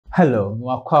Hello,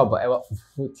 Mwakwaba, ever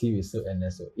food TV so and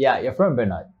so. Yeah, your friend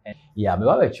Bernard. And yeah, maybe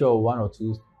I'll show one or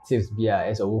two tips beer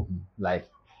as a woman. Like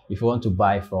if you want to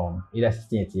buy from either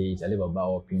 1688, Alibaba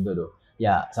or Pinduoduo.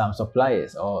 Yeah, some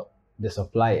suppliers or the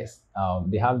suppliers,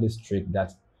 they have this trick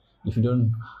that if you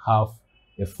don't have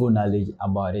a full knowledge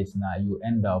about it now, you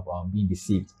end up being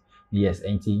deceived. Yes,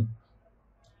 and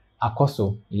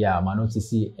Akoso, yeah, my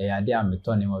notice, yeah, they are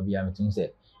returning or be a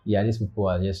say, yeah, these people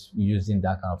are just using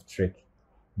that kind of trick.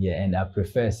 Yeah, and I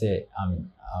prefer say and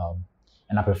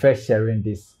I prefer sharing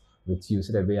this with you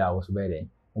so that we are also better.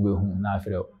 We will now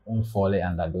feel fall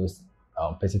under those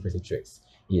petty tricks.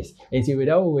 Yes. And so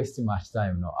without wasting much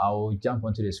time, no, I will jump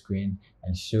onto the screen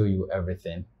and show you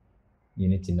everything you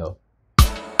need to know.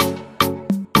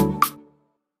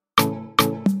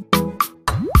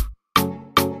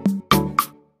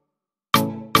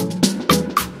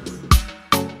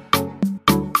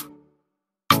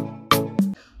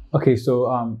 Okay,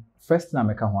 so first thing I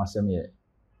make want to say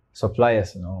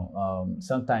suppliers,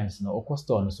 sometimes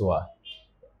cost on so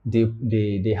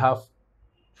they have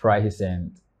prices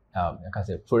and I can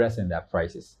say products and their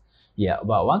prices. Yeah,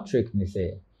 but one trick they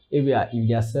say if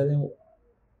you are selling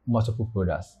multiple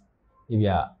products, if you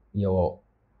are your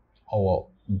or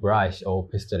brush or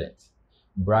pestilent,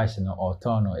 brush or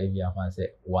turn or if you have say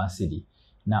 1 cedi,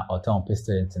 now or turn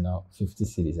pestilent 50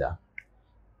 cedis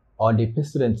or the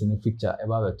pestilent picture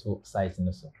about the two sides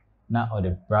so now or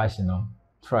the brush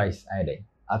price either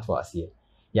at first here.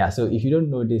 Yeah, so if you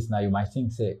don't know this now, you might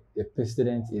think say the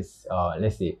pestilent is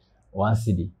let's say 1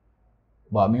 cedi,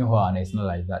 but meanwhile it's not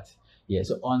like that. Yeah,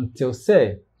 so until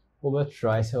say over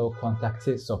try so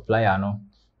contacted supplier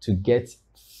to get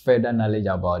further knowledge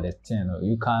about the thing,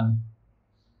 you can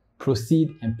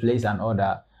proceed and place an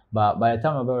order. But by the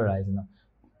time I realize,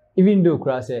 even though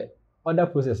crowd say other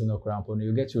process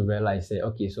you get to realize say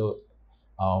okay, so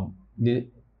the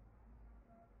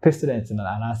precedent and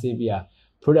I say be a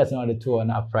product the two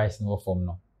on a price no form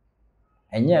no.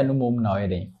 And yeah, no mum now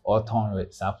or turn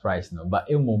with price no,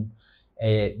 but a mum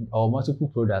or multiple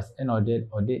products and or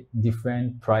the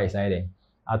different price at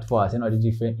first and all the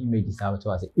different images out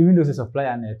to us. Even though the supplier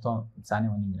and a turn it's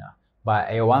anyone but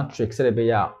a one trick say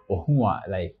be or who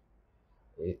like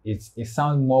it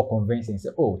sounds more convincing.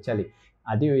 Say, oh Charlie,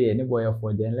 I do any boy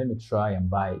for then let me try and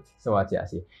buy it. So what I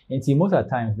say. And see most of the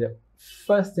times the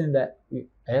first thing that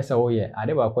SOE, I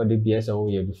never call the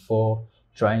BSOE before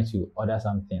trying to order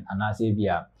something, and I say we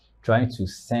are trying to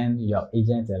send your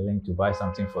agent a link to buy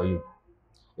something for you,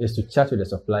 is to chat with the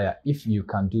supplier if you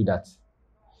can do that.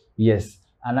 Yes,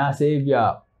 and I say we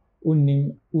are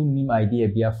unim idea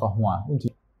be for one.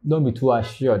 Don't be too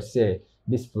assured. Say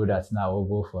this product now will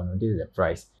go for no. This is the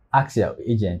price. Ask your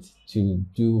agent to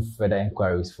do further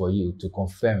inquiries for you to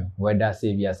confirm whether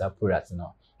say we as a product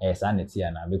sanity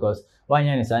because one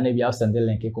year is maybe I'll send the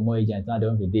link to agent at the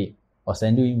end of the day or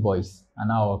send you invoice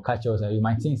and I'll catch us. You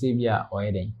might think say we are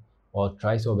or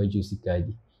try to over juicy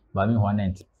card, but I mean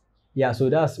 190. Yeah, so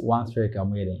that's one trick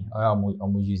I'm waiting or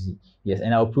I'm using. Yes,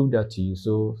 and I'll prove that to you.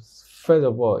 So first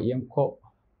of all, you call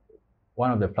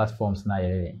one of the platforms now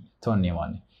turn name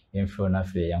on in front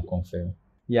of you and confirm.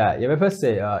 Yeah, you ever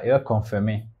say you confirm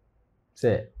me.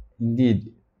 Say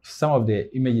indeed some of the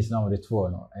images now of the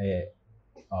tour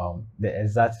the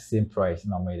exact same price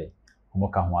normally.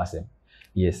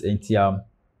 Yes, and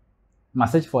my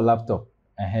search for laptop.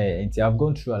 And I've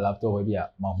gone through a laptop where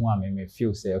my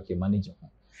feel say okay manage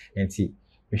and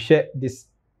we share this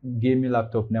gaming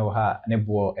laptop now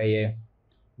nebo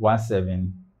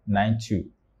 1792.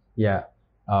 Yeah.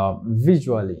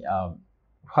 Visually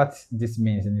what this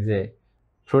means is a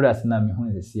product na me hu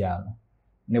is no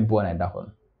nebo na da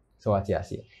hon. So what you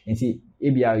say. And if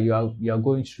you are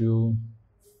going through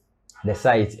the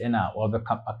site and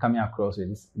coming across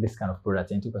with this kind of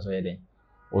product and 2% then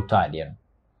auto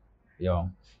yeah,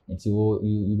 until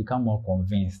you become more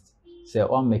convinced. So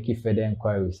on making further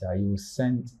inquiries, you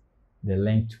send the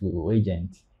link to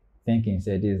agent thinking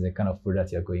say this is the kind of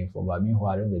product you're going for. But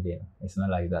meanwhile, the day it's not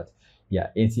like that.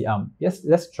 Yeah, and yes,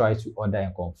 let's try to order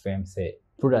and confirm say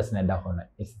products in that one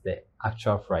is the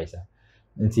actual price.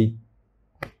 And see,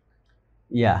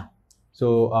 yeah.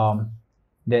 So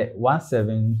the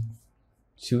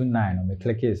 1729 on the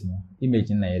click is no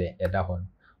image in that one,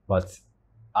 but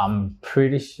I'm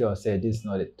pretty sure say this is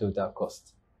not the total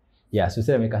cost. Yeah, so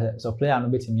say make a supplier no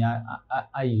bet me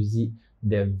I use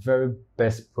the very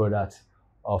best product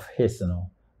of his no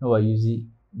I use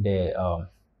the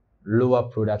lower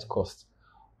product cost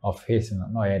of his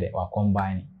no yeah they are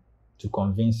combining to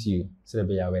convince you so that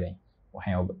be are wedding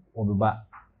or back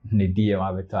the DM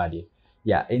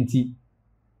yeah,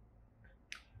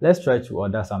 let's try to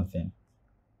order something.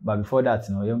 But before that,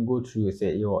 you go through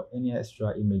say your any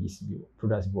extra images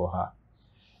products be ha.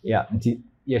 Yeah, until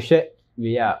you share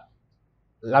we are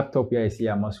laptop here is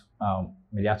here must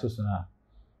mediato sona.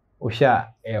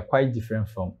 Osha quite different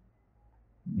from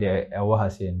the what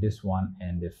has in this one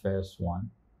and the first one.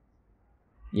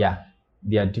 Yeah,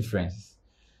 there are differences.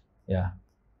 Yeah.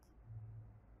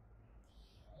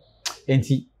 And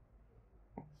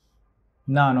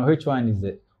now, no, which one is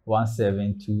the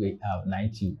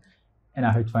 172892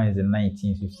 and which one is the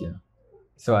 1950?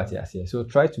 So what I say. So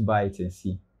try to buy it and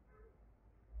see.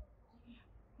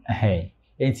 Hey,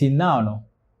 and now no,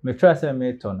 me try to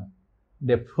make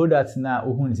the product now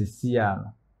who is see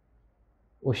no.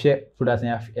 O share product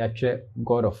na ya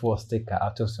God of War sticker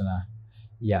out so na.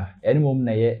 Yeah, any moment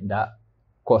na that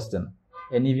cost no.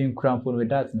 And even crampon with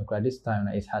that, this time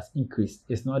it has increased.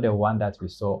 It's not the one that we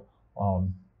saw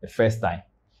the first time.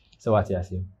 So what you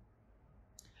say?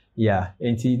 Yeah,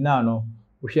 until now no,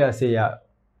 we shall say yeah,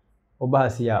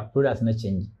 products not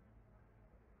change.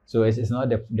 So it's not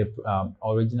the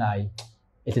original.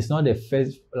 It is not the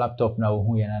first laptop now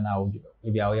who you now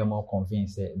maybe I am more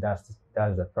convinced that's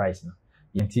the price now.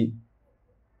 Until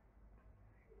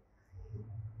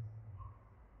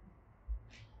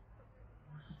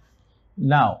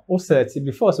now, also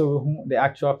before so the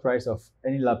actual price of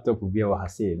any laptop will be able to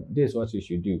say this is what you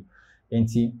should do.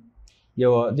 Until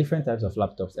there are different types of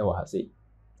laptops I will say,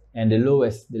 and the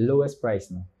lowest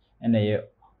price no, and the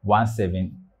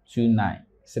 1729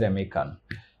 so the maker,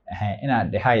 and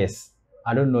at the highest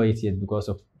I don't know it yet because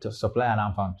of the supply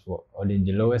and found for or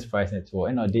the lowest price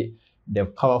network and the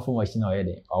powerful machine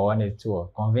already I wanted to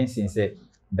convincing say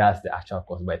that's the actual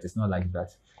cost, but it's not like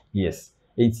that. Yes,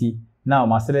 80 now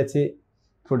masterity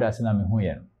products in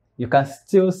here. You can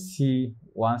still see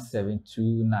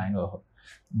 1729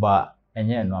 but and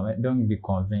yeah, no, don't be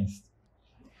convinced.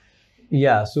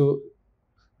 Yeah, so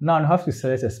now you have to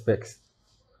select the specs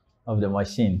of the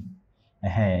machine.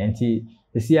 And you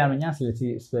see, I'm not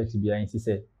selecting specs behind. He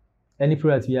said any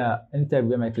product we are any type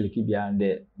we might click behind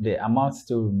the amount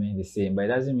still remain the same, but it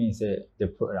doesn't mean say the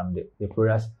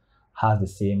product has the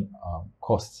same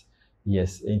cost.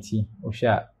 Yes, and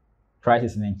sure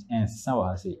prices and some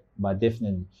has it, but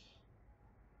definitely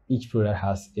each product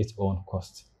has its own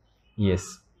cost.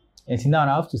 Yes. And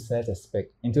now I have to select a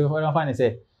spec. Into what I find is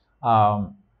say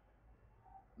my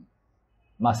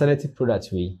selected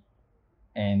product way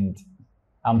and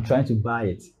I'm trying to buy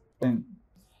it. And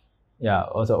yeah,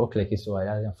 also okay, so it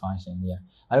doesn't function. Yeah.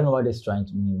 I don't know what it's trying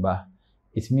to mean, but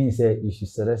it means that you should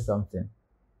select something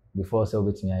before sell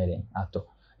with me at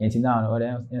all. And now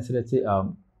I select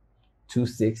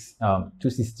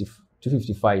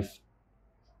 255.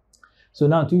 So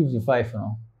now 255,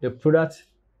 the product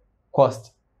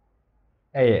cost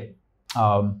the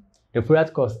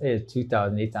product cost is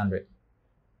 2,800.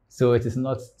 So it is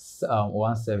not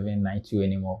 1792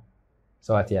 anymore.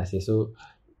 So what I say. So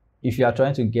if you are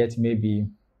trying to get maybe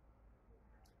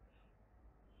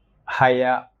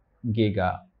higher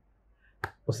giga,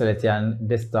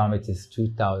 this time it is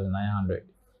 2,900,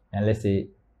 and let's say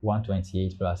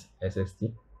 128 plus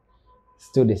SSD,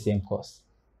 still the same cost.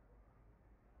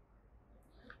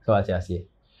 So what I say.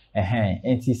 And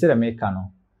instead of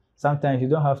making sometimes you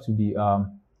don't have to be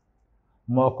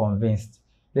more convinced.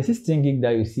 The 16 gig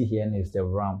that you see here is the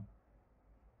RAM.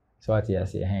 So what I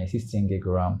say, 16 gig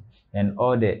RAM, and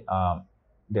all the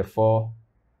 4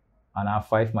 and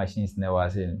 5 machines now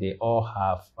was in, they all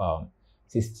have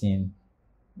 16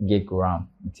 gig RAM.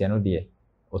 It's not there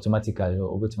automatically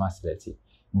over select it.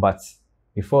 But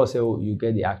before so you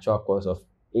get the actual cost of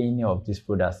any of these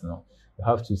products now, you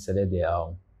have to select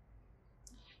the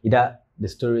either the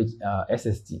storage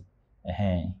SSD,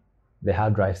 the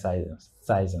hard drive size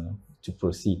to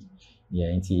proceed. Yeah,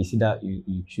 and you see that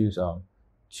you choose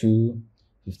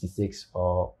 256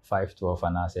 or 512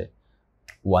 and I say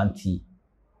 1T.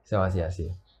 So as I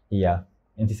say, yeah,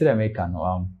 and you see the American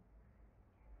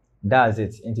that's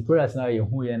it. And the products now you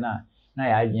who now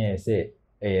I say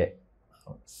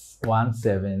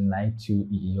 1792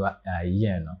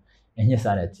 year and yes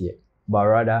but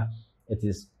rather it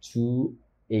is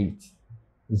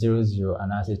 2800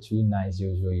 and I say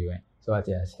 2900 UN. So what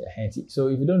I say. So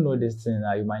if you don't know this thing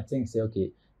you might think say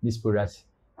okay, this product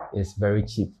is very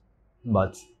cheap,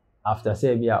 but after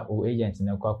say we are agent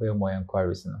in more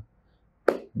inquiries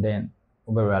then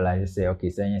we realize say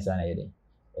okay, say yes and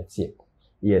it's it.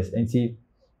 Yes, and see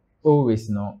always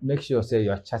make sure say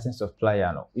you are chatting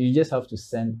supplier you just have to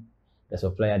send the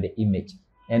supplier the image,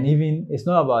 and even it's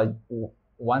not about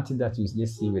one thing that you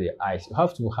just see with your eyes. You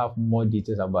have to have more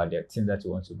details about the thing that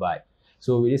you want to buy.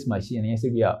 So with this machine, you say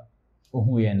we are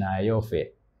and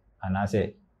I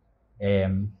say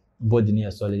body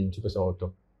near solid into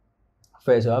auto.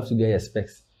 First, you have to get your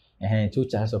specs. And to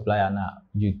charge supplier now,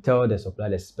 you tell the supplier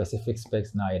the specific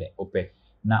specs now. Open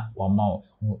now one more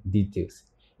details.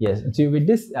 Yes, so with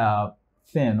this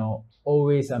thing, you know,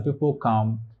 always some people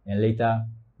come and later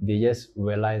they just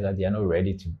realize that they are not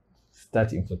ready to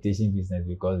start importation business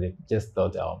because they just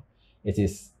thought it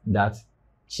is that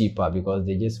cheaper because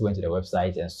they just went to the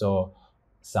website and saw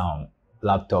some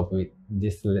laptop with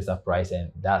this lesser price,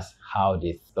 and that's how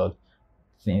they thought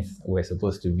things were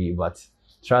supposed to be. But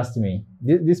trust me,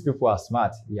 these people are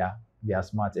smart. Yeah, they are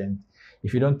smart, and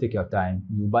if you don't take your time,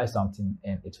 you buy something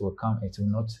and it will come, it will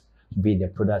not be the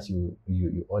product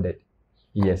you ordered.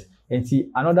 Yes, and see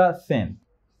another thing,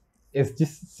 it's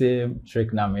just same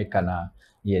trick now make now.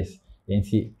 Yes, and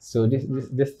see, so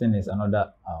this thing is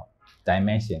another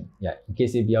dimension. Yeah, in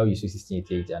case if you use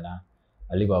 1688 and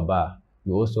Alibaba,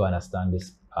 you also understand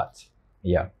this part.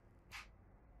 Yeah.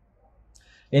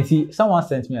 And see, someone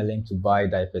sent me a link to buy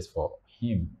diapers for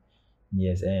him.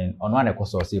 Yes, and on one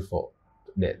course also for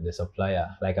the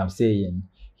supplier. Like I'm saying,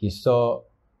 he saw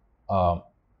the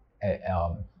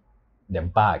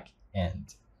bag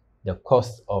and the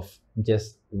cost of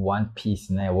just one piece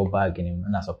na bag in him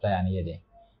na supplier near there.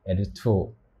 And the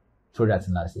two products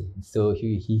na say. So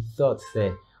he thought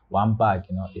say one bag,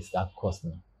 you know, is that cost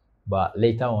no. But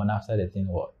later on after the thing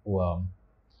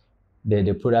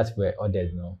the products were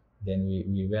ordered, you know, then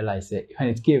we realized that when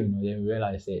it came, you know, then we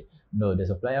realized that no, the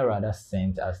supplier rather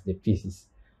sent us the pieces.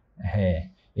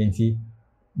 And see,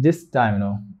 this time, you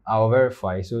know, I'll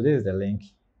verify. So this is the link.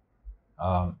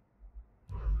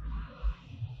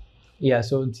 Yeah,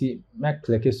 so see, make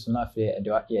click it soon after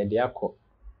the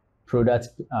product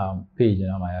page, you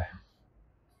know, my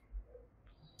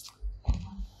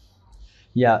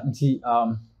yeah, see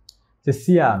to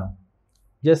see,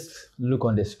 just look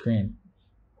on the screen.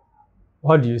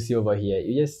 What do you see over here?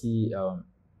 You just see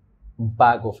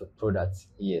bag of a product.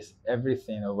 Yes,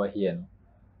 everything over here. No?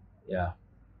 Yeah,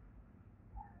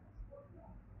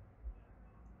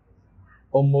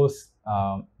 almost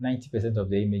 90% of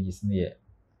the images here,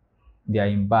 they are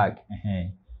in bag.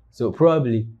 So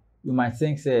probably you might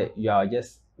think say you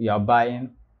are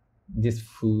buying this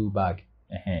full bag.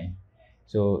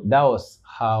 So that was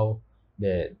how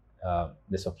the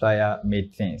supplier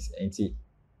made things. And see,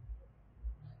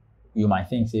 you might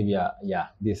think say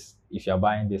this, if you're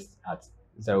buying this at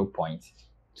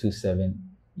 0.27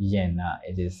 yen now,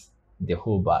 it is the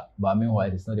whole bag. But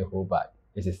meanwhile, it's not the whole bag.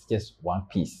 It is just one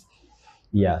piece.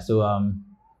 Yeah. So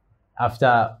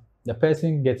after the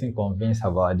person getting convinced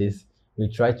about this, we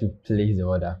try to place the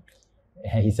order.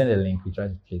 And he sent a link. We try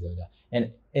to place the order.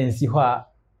 And see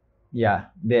what, yeah,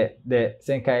 the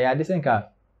senka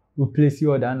we place the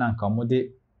order and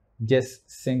accommodate just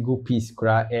single piece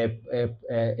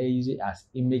use it as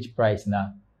image price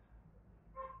now.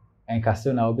 And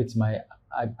still now bit my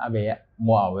I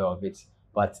more aware of it.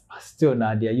 But still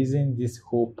now they are using this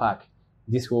whole pack,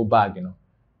 this whole bag, you know,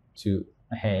 to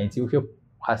until you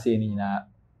pass in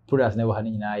products never had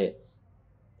in a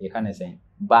you can say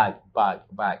bag.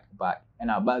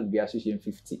 And our bag be associated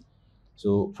 50.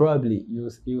 So probably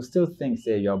you still think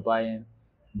say you're buying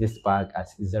this bag at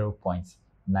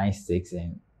 0.96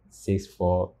 and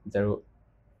 64,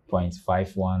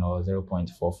 0.51 or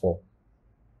 0.44.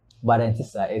 But then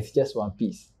it's just one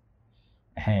piece.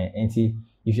 And see,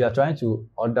 if you are trying to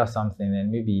order something, and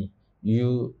maybe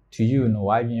you know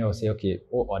why you say okay,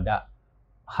 order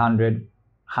 100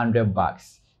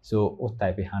 bucks. So what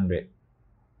type of 100?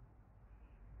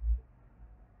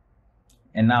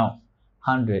 And now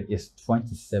 100 is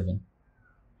 27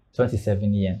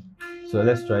 yen. So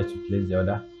let's try to place the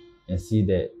order and see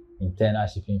the internal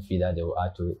shipping fee that they will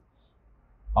add to it.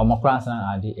 Or more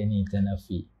add any internal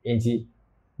fee. And see,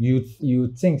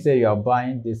 you think say you are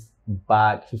buying this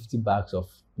bag, 50 bags of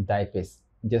diapers,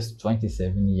 just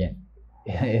 27 yen.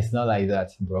 It's not like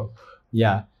that, bro.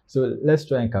 Yeah. So let's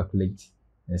try and calculate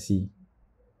and see.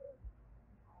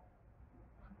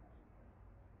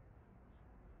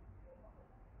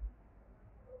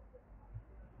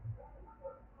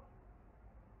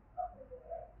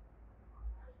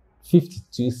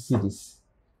 $52 cedis.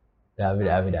 David.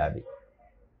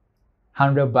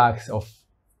 100 bags of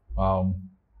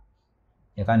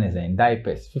you can say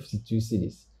diapers, 52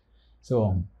 cedis.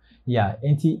 So yeah,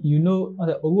 and you know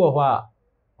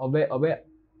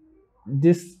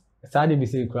this Saturday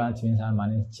basic grant means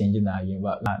money changing again,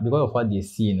 but because of what they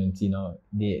see, you know,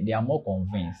 they are more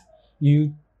convinced.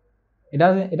 It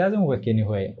doesn't work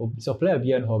anywhere. Supplier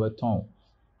beyond over ton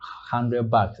 100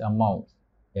 bags amount.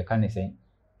 You can say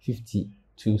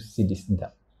 52 cedis.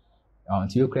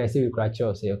 Until you say you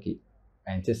say okay,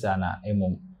 and this ana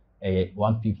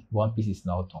one piece is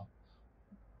not on.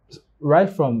 Right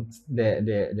from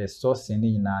the source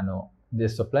in the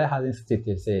supplier hasn't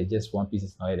stated say just one piece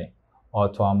is not hitting or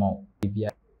to amount.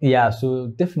 Yeah, so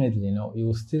definitely, you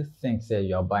will still think say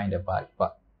you are buying the bag,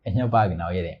 but in your bag now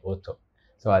hitting auto.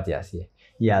 So what you see?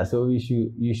 Yeah, so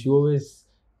you should always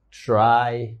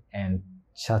try and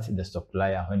chat the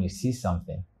supplier when you see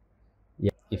something.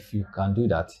 Yeah, if you can do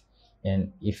that,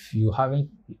 and if you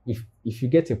haven't, if you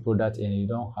get a product and you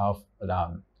don't have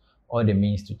all the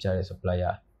means to charge a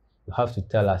supplier, you have to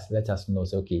tell us, let us know.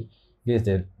 So okay, this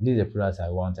is the product I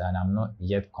want, and I'm not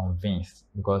yet convinced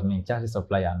because I mean charge the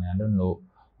supplier, I mean I don't know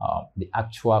the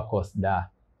actual cost that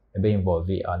be involved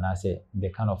with, and I say the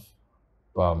kind of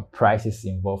prices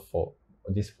involved for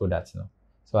this product. So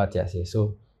what I say.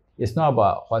 So it's not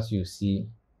about what you see,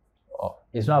 or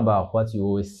it's not about what you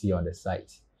always see on the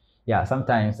site. Yeah,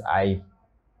 sometimes I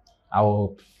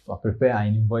will prepare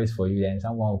an invoice for you, and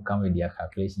someone will come with their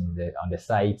calculations there on the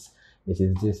site. This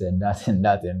is this and that and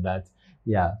that and that.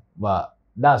 Yeah, but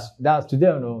that's to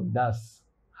them, that's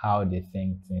how they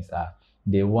think things are.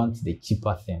 They want the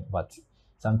cheaper thing, but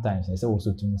sometimes they say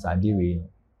also things are doing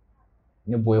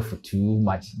no boy for too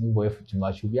much, no boy for too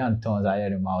much. You'll be on tons I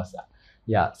the mouse.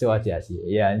 Yeah, so what I see.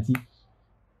 Yeah, and see,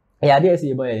 yeah, they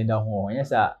say boy in the home. Yes,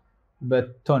 sir.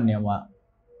 But turn them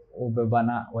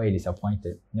Obebana, why you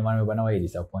disappointed? Obebana, why you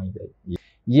disappointed?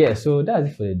 Yeah, so that's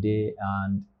it for the day.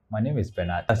 And my name is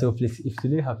Bernard. So please, if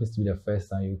today happens to be the first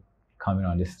time you coming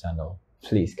on this channel,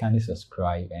 please kindly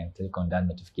subscribe and click on that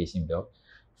notification bell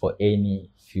for any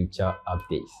future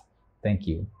updates. Thank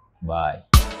you. Bye.